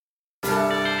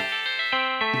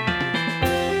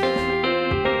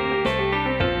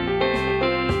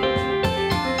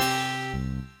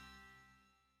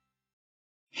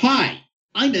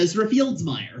I'm Ezra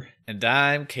Fieldsmeyer. And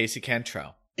I'm Casey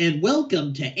Cantrell. And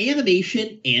welcome to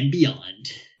Animation and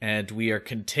Beyond. And we are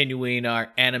continuing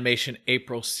our Animation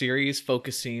April series,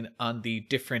 focusing on the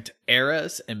different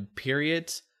eras and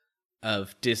periods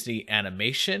of Disney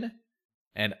animation.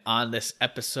 And on this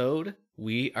episode,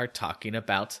 we are talking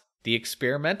about the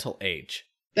experimental age.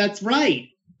 That's right,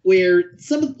 where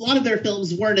a lot of their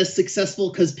films weren't as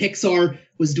successful because Pixar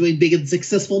was doing big and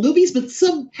successful movies, but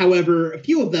however, a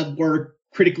few of them were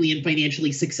critically and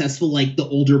financially successful, like the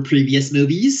older previous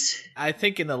movies. I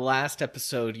think in the last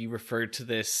episode you referred to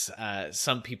this,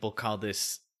 some people call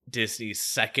this Disney's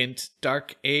second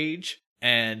dark age,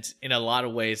 and in a lot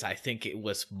of ways I think it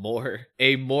was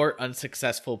a more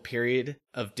unsuccessful period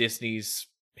of Disney's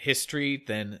history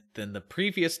than the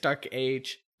previous dark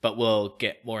age, but we'll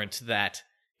get more into that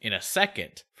in a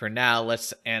second. For now,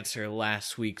 let's answer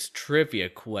last week's trivia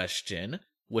question,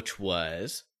 which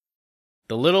was: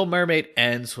 The Little Mermaid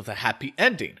ends with a happy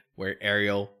ending, where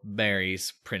Ariel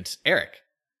marries Prince Eric.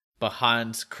 But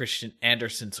Hans Christian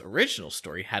Andersen's original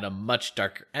story had a much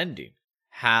darker ending.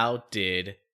 How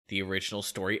did the original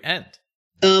story end?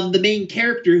 The main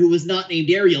character, who was not named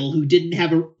Ariel, who didn't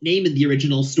have a name in the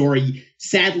original story,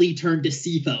 sadly turned to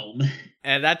sea foam.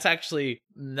 And that's actually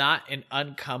not an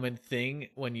uncommon thing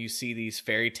when you see these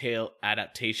fairy tale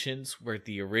adaptations where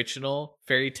the original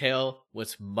fairy tale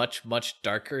was much, much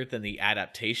darker than the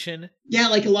adaptation. Yeah,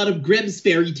 like a lot of Grimm's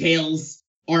fairy tales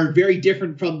are very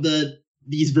different from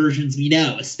these versions we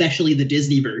know, especially the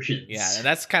Disney versions. Yeah, and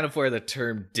that's kind of where the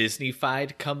term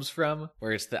Disney-fied comes from,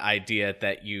 where it's the idea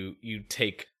that you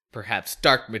take perhaps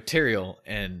dark material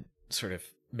and sort of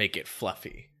make it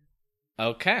fluffy.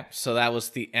 Okay, so that was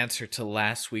the answer to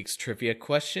last week's trivia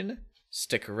question.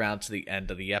 Stick around to the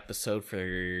end of the episode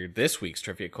for this week's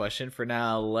trivia question. For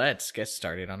now, let's get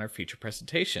started on our feature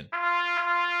presentation.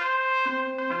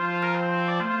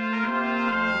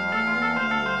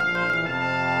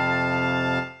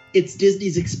 It's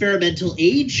Disney's experimental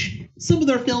age. Some of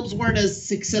their films weren't as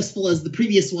successful as the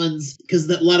previous ones because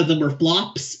a lot of them were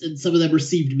flops, and some of them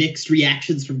received mixed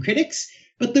reactions from critics.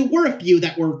 But there were a few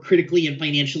that were critically and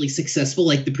financially successful,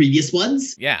 like the previous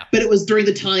ones. Yeah. But it was during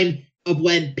the time of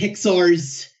when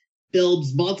Pixar's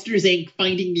films Monsters, Inc.,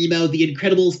 Finding Nemo, The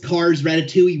Incredibles, Cars,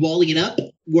 Ratatouille, WALL-E, and Up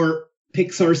were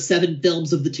Pixar's 7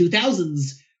 films of the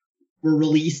 2000s were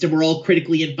released and were all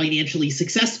critically and financially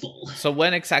successful. So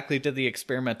when exactly did the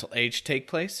experimental age take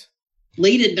place?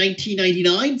 Late in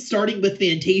 1999, starting with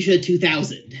Fantasia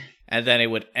 2000. And then it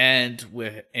would end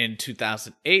in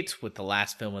 2008 with the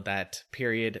last film of that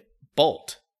period,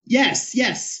 Bolt. Yes,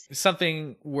 yes.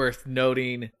 Something worth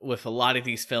noting with a lot of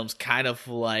these films, kind of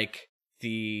like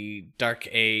the Dark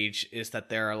Age, is that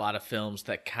there are a lot of films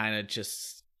that kind of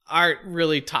just aren't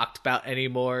really talked about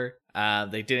anymore.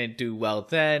 They didn't do well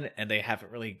then, and they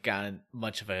haven't really gotten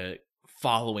much of a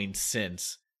following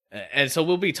since. And so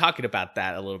we'll be talking about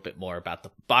that a little bit more, about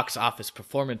the box office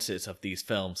performances of these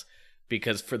films,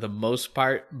 because for the most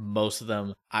part, most of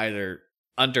them either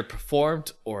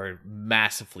underperformed or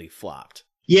massively flopped.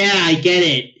 Yeah, I get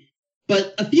it.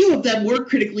 But a few of them were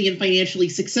critically and financially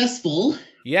successful.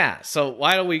 Yeah, so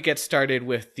why don't we get started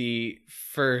with the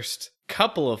first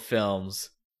couple of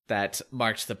films that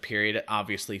marked the period.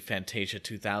 Obviously, Fantasia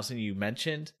 2000, you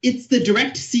mentioned. It's the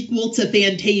direct sequel to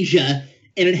Fantasia,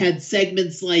 and it had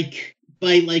segments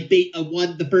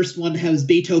the first one has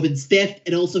Beethoven's Fifth.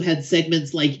 It also had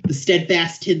segments like The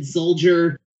Steadfast Tin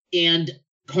Soldier and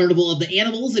Carnival of the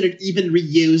Animals, and it even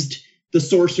reused the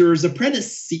Sorcerer's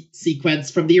Apprentice sequence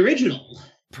from the original.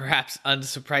 Perhaps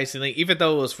unsurprisingly, even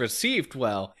though it was received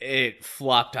well, it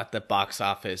flopped at the box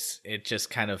office. It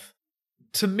just kind of,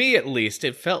 to me at least,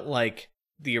 it felt like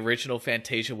the original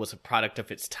Fantasia was a product of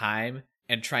its time,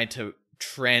 and trying to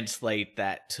translate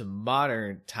that to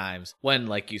modern times when,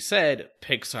 like you said,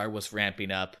 Pixar was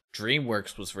ramping up,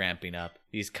 DreamWorks was ramping up.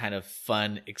 These kind of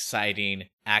fun, exciting,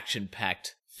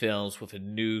 action-packed films with a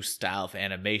new style of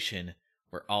animation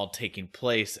were all taking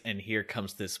place, and here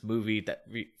comes this movie that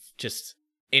just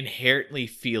inherently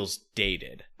feels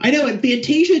dated. I know, and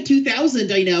Fantasia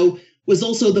 2000, was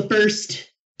also the first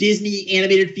Disney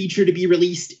animated feature to be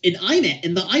released in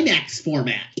the IMAX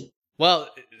format. Well,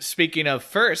 speaking of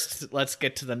first, let's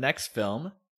get to the next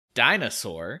film,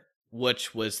 Dinosaur,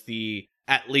 which was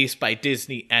at least by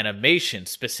Disney Animation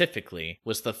specifically,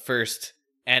 was the first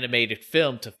animated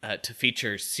film to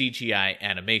feature CGI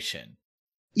animation.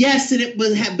 Yes, and it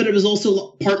was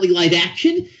also partly live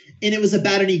action, and it was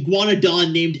about an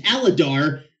iguanodon named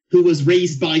Aladar who was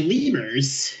raised by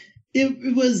lemurs.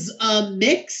 It was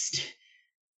mixed,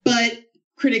 but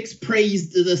critics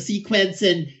praised the sequence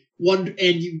and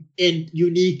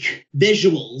unique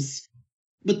visuals.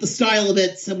 with the style of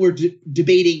it, some were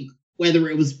debating whether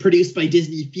it was produced by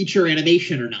Disney Feature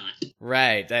Animation or not.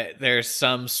 Right. There's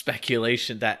some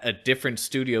speculation that a different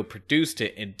studio produced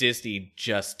it and Disney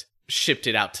just shipped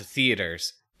it out to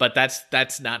theaters. But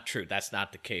that's not true. That's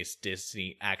not the case.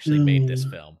 Disney actually made this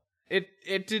film.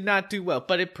 It did not do well,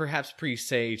 but it perhaps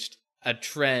presaged a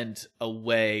trend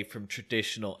away from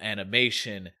traditional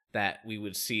animation that we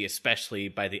would see, especially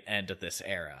by the end of this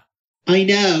era. I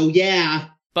know, yeah.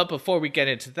 But before we get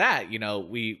into that,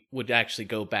 we would actually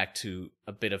go back to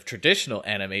a bit of traditional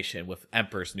animation with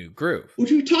Emperor's New Groove,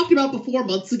 which we talked about before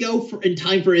months ago in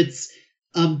time for its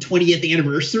 20th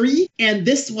anniversary. And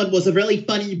this one was a really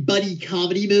funny buddy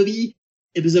comedy movie.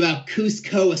 It was about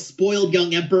Kuzco, a spoiled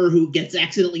young emperor who gets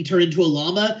accidentally turned into a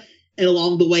llama, and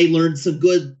along the way learns some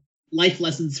good life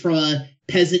lessons from a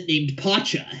peasant named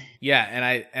Pacha. Yeah,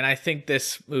 and I think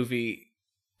this movie,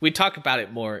 we talk about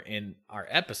it more in our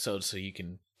episode, so you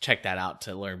can check that out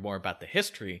to learn more about the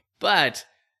history. But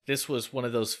this was one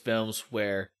of those films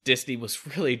where Disney was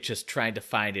really just trying to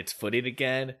find its footing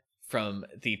again. From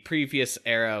the previous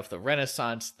era of the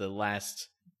Renaissance, the last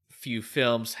few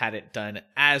films hadn't done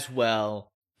as well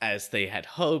as they had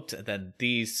hoped. And then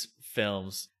these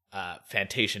films,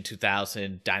 Fantasia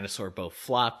 2000, Dinosaur, both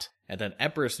flopped. And then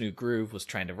Emperor's New Groove was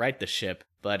trying to right the ship,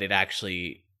 but it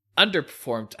actually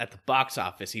underperformed at the box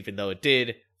office, even though it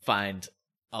did find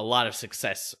a lot of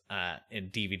success in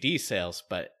DVD sales.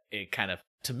 But it kind of,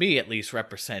 to me at least,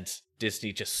 represents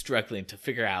Disney just struggling to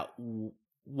figure out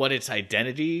what its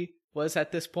identity was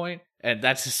at this point. And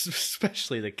that's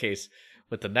especially the case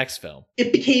with the next film.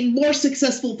 It became more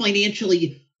successful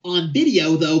financially on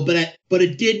video, though, but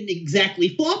it didn't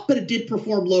exactly flop, but it did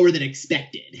perform lower than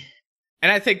expected.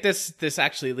 And I think this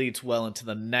actually leads well into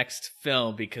the next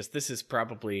film, because this is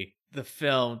probably the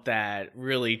film that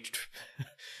really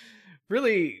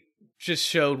just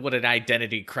showed what an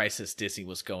identity crisis Disney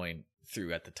was going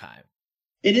through at the time.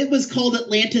 And it was called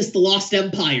Atlantis: The Lost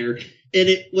Empire. And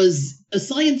it was a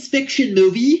science fiction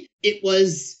movie. It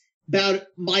was about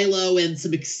Milo and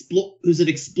who's an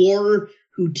explorer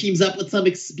who teams up with some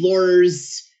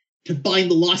explorers to find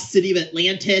the lost city of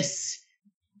Atlantis.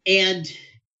 And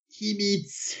he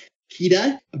meets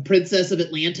Kida, a princess of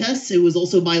Atlantis, who was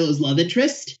also Milo's love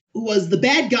interest, who was the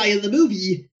bad guy in the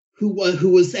movie, who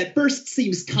was at first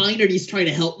seems kind and he's trying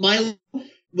to help Milo,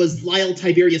 was Lyle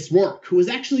Tiberius Rourke, who was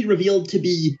actually revealed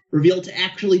to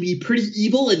actually be pretty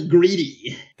evil and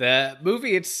greedy. The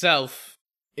movie itself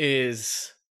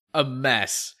is a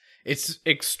mess. It's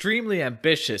extremely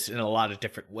ambitious in a lot of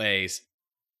different ways.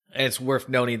 And it's worth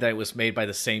noting that it was made by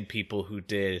the same people who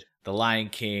did The Lion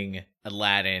King,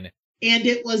 Aladdin. And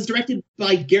it was directed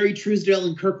by Gary Truesdale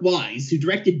and Kirk Wise, who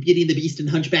directed Beauty and the Beast and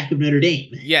Hunchback of Notre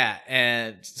Dame. Yeah,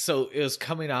 and so it was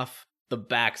coming off the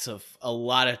backs of a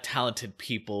lot of talented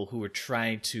people who were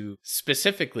trying to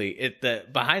specifically, the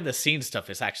behind the scenes stuff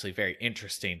is actually very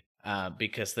interesting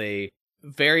because they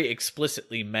very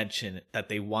explicitly mention that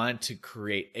they want to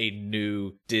create a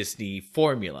new Disney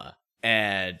formula,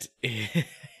 and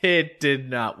it did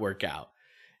not work out.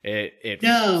 It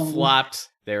flopped.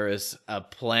 There was a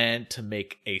plan to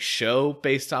make a show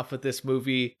based off of this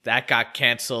movie that got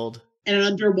canceled, and an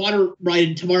underwater ride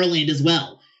in Tomorrowland as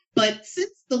well. But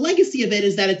since the legacy of it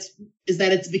is that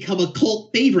it's become a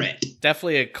cult favorite.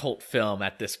 Definitely a cult film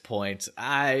at this point.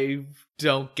 I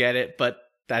don't get it, but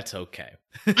that's okay.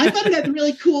 I thought it had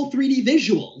really cool 3D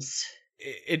visuals.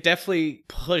 It definitely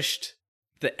pushed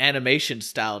the animation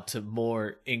style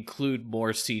to include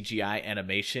more CGI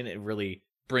animation and really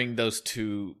bring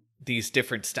these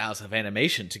different styles of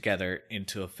animation together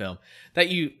into a film that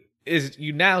you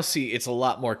now see. It's a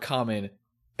lot more common,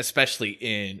 especially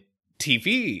in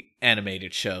TV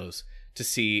animated shows, to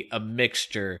see a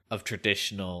mixture of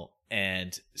traditional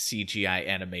and CGI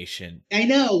animation. I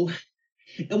know.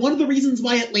 And one of the reasons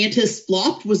why Atlantis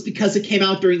flopped was because it came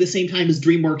out during the same time as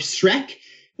DreamWorks' Shrek,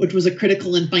 which was a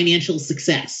critical and financial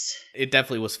success. It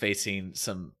definitely was facing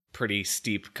some pretty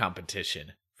steep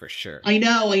competition, for sure. I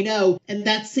know. And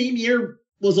that same year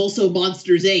was also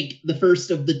Monsters, Inc., the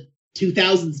first of the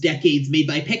 2000s decades made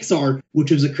by Pixar, which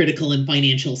was a critical and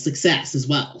financial success as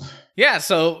well. Yeah,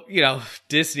 so,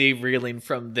 Disney reeling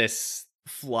from this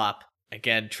flop,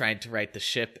 again, trying to right the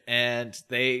ship, and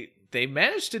they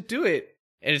managed to do it.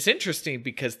 And it's interesting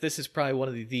because this is probably one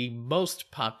of the most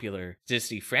popular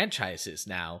Disney franchises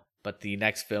now, but the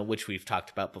next film, which we've talked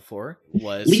about before,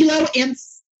 was Lilo and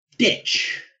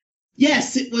Stitch.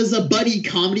 Yes, it was a buddy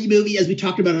comedy movie, as we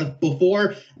talked about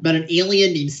before, about an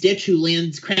alien named Stitch who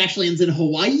crash lands in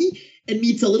Hawaii and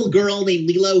meets a little girl named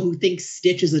Lilo who thinks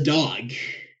Stitch is a dog.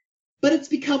 but it's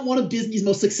become one of Disney's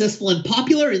most successful and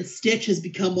popular, and Stitch has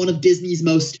become one of Disney's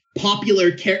most popular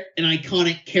and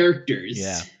iconic characters.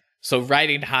 Yeah. So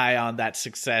riding high on that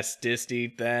success,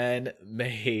 Disney then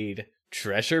made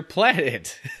Treasure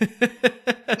Planet.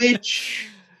 Which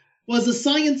was a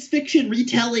science fiction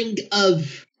retelling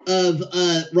of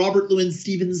Robert Louis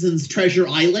Stevenson's Treasure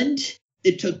Island.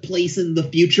 It took place in the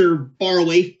future, far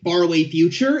away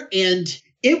future, and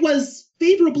it was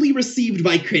favorably received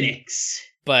by critics.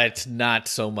 But not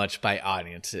so much by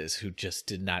audiences who just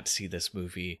did not see this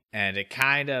movie. And it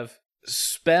kind of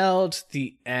spelled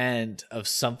the end of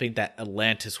something that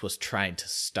Atlantis was trying to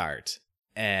start.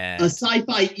 And a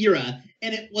sci-fi era,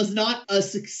 and it was not a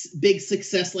big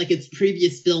success like its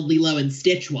previous film Lilo and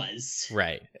Stitch was.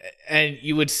 Right. And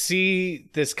you would see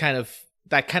that kind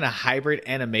of hybrid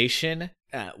animation,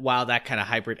 while that kind of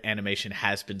hybrid animation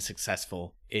has been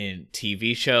successful in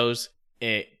TV shows,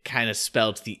 it kind of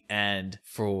spelled the end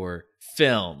for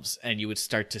films, and you would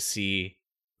start to see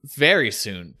very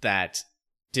soon that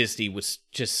Disney would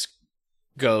just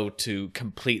go to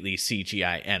completely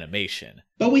CGI animation.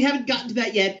 But we haven't gotten to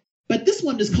that yet. But this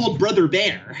one is called Brother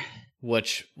Bear,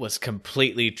 which was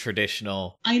completely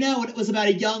traditional. I know, and it was about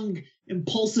a young,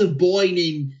 impulsive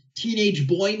teenage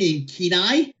boy named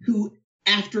Kenai, who,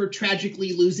 after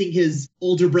tragically losing his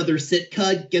older brother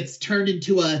Sitka, gets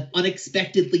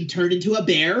unexpectedly turned into a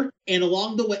bear. And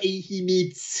along the way, he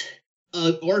meets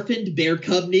an orphaned bear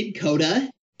cub named Coda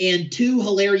and two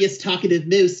hilarious talkative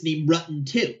moose named Rut and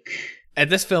Took. And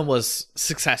this film was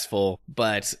successful,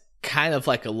 but kind of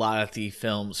like a lot of the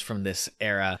films from this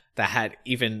era that had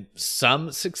even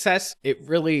some success, it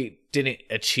really didn't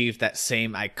achieve that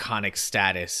same iconic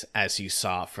status as you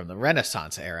saw from the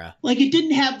Renaissance era. Like, it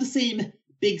didn't have the same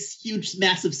big, huge,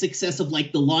 massive success of,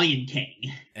 like, The Lion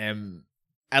King.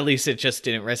 At least it just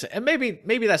didn't resonate. And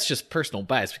maybe that's just personal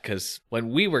bias, because when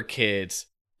we were kids,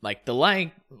 like, The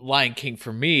Lion King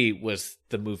for me was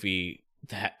the movie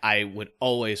that I would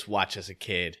always watch as a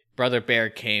kid. Brother Bear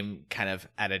came kind of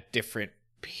at a different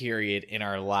period in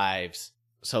our lives,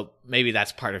 so maybe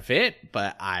that's part of it,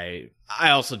 but I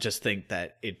also just think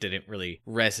that it didn't really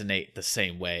resonate the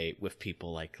same way with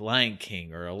people like Lion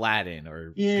King or Aladdin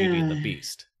or Beauty and the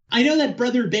Beast. I know that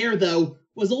Brother Bear, though,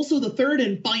 was also the third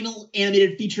and final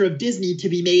animated feature of Disney to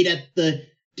be made at the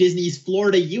Disney's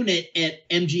Florida unit at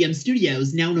MGM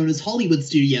Studios, now known as Hollywood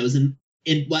Studios, in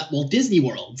Walt Disney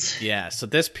World. Yeah, so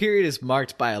this period is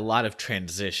marked by a lot of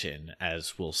transition,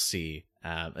 as we'll see,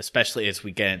 especially as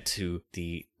we get into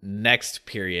the next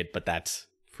period, but that's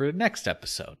for the next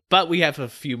episode. But we have a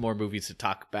few more movies to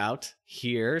talk about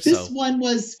here. This one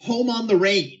was Home on the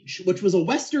Range, which was a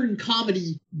Western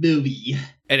comedy movie.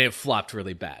 And it flopped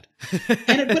really bad. But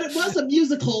it was a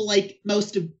musical like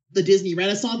most of the Disney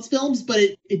Renaissance films, but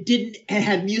it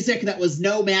had music that was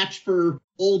no match for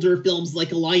older films like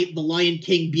The Lion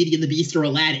King, Beauty and the Beast, or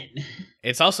Aladdin.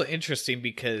 It's also interesting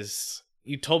because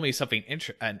you told me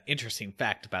an interesting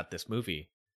fact about this movie.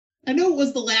 I know it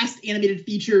was the last animated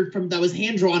feature that was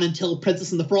hand-drawn until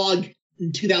Princess and the Frog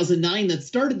in 2009 that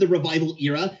started the revival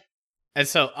era. And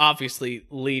so, obviously,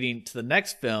 leading to the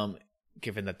next film,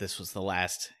 given that this was the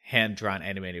last hand-drawn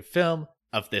animated film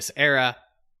of this era,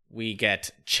 we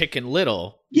get Chicken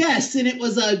Little. Yes, and it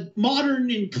was a modern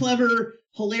and clever,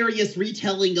 hilarious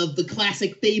retelling of the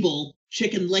classic fable,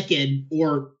 Chicken Licken,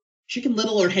 or Chicken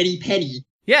Little or Henny Penny.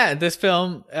 Yeah, this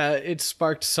film, it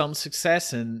sparked some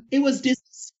success, and it was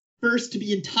Disney's first to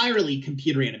be entirely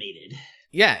computer animated.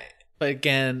 Yeah, but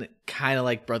again, kind of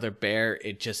like Brother Bear,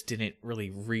 it just didn't really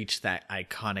reach that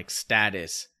iconic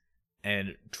status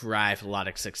and drive a lot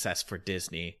of success for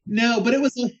Disney. No, but it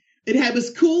was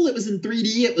cool, it was in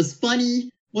 3D, it was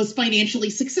funny, was financially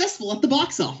successful at the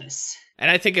box office. And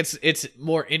I think it's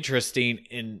more interesting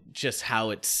in just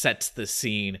how it sets the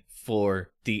scene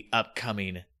for the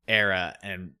upcoming era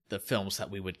and the films that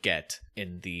we would get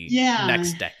in the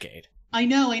next decade. I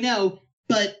know,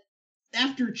 but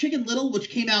after Chicken Little, which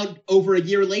came out over a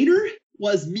year later,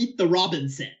 was Meet the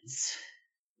Robinsons,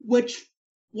 which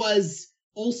was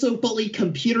also fully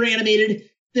computer animated.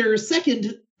 Their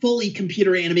second fully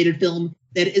computer animated film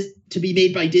that is to be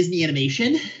made by Disney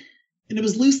Animation, and it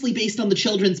was loosely based on the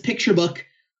children's picture book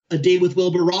A Day with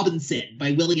Wilbur Robinson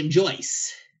by William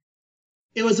Joyce.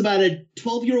 It was about a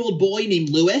 12-year-old boy named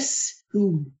Lewis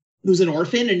who's an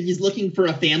orphan, and he's looking for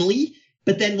a family.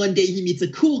 But then one day he meets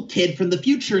a cool kid from the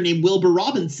future named Wilbur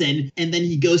Robinson, and then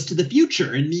he goes to the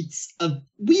future and meets a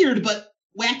weird but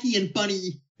wacky and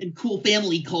funny and cool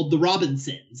family called the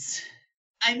Robinsons.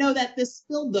 I know that this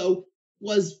film, though,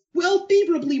 was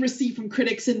favorably received from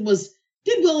critics and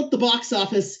did well at the box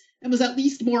office and was at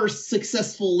least more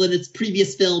successful than its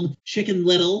previous film, Chicken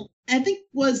Little. I think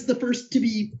was the first to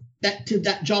be that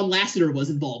John Lasseter was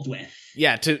involved with.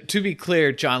 Yeah, to be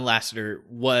clear, John Lasseter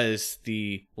was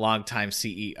the longtime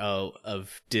CEO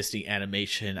of Disney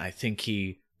Animation. I think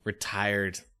he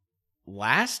retired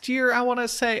last year, I want to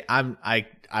say. I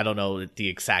don't know the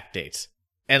exact dates.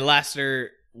 And Lasseter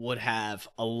would have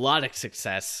a lot of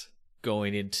success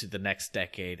going into the next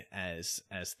decade as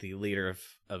the leader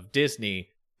of Disney,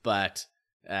 but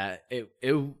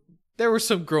there were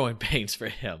some growing pains for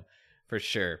him, for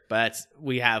sure. But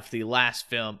we have the last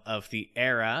film of the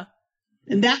era.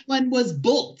 And that one was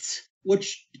Bolt,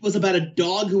 which was about a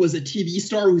dog who was a TV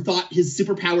star who thought his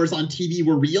superpowers on TV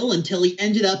were real until he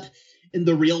ended up in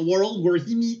the real world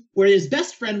where his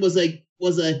best friend was a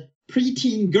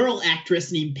preteen girl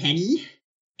actress named Penny.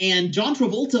 And John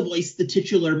Travolta voiced the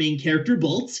titular main character,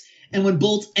 Bolt. And when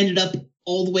Bolt ended up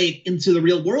all the way into the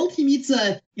real world, he meets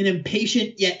an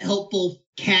impatient yet helpful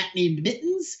cat named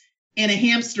Mittens and a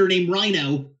hamster named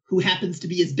Rhino, who happens to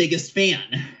be his biggest fan.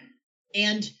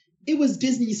 And it was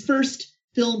Disney's first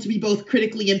film to be both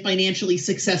critically and financially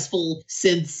successful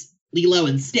since Lilo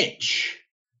and Stitch.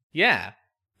 Yeah.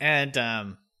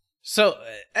 And so,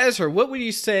 Ezra, what would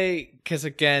you say? Because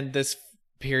again, this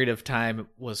period of time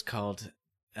was called,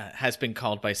 has been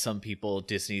called by some people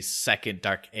Disney's second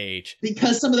dark age.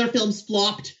 Because some of their films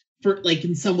flopped, for like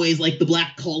in some ways, like The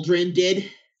Black Cauldron did.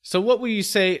 So what would you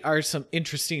say are some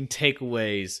interesting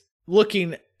takeaways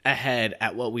looking ahead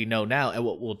at what we know now and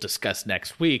what we'll discuss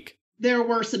next week? There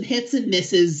were some hits and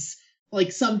misses.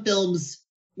 Like some films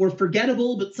were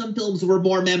forgettable, but some films were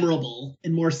more memorable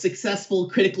and more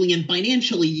successful critically and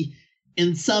financially,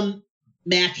 and some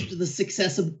matched the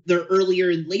success of their earlier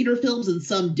and later films, and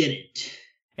some didn't.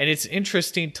 And it's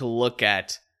interesting to look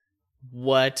at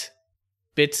what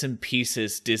bits and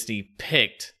pieces Disney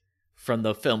picked from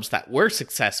the films that were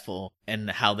successful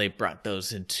and how they brought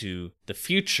those into the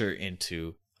future,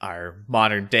 into our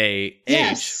modern day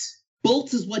age.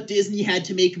 Bolt is what Disney had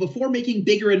to make before making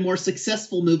bigger and more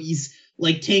successful movies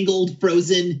like Tangled,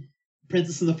 Frozen,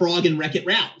 Princess and the Frog, and Wreck-It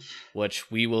Ralph.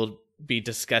 Which we will be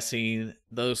discussing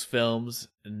those films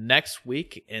next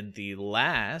week in the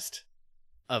last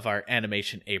of our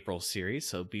Animation April series,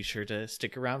 so be sure to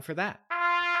stick around for that.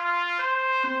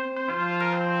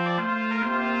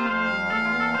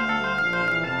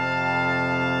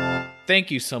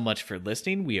 Thank you so much for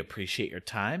listening. We appreciate your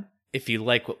time. If you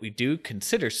like what we do,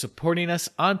 consider supporting us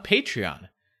on Patreon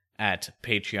at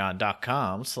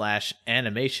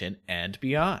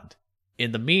patreon.com/animationandbeyond.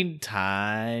 In the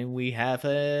meantime, we have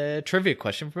a trivia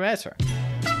question from Ezra.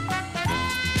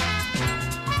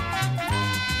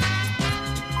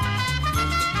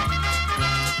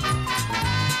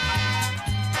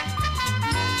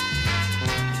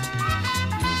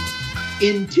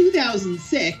 In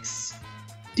 2006,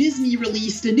 Disney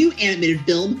released a new animated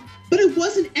film, but it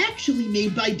wasn't actually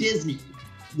made by Disney.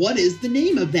 What is the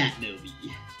name of that movie?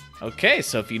 Okay,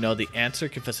 so if you know the answer,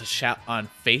 give us a shout on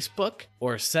Facebook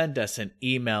or send us an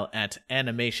email at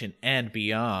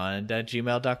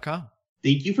animationandbeyond@gmail.com.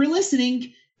 Thank you for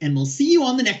listening, and we'll see you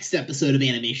on the next episode of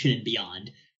Animation and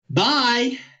Beyond.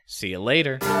 Bye! See you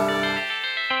later.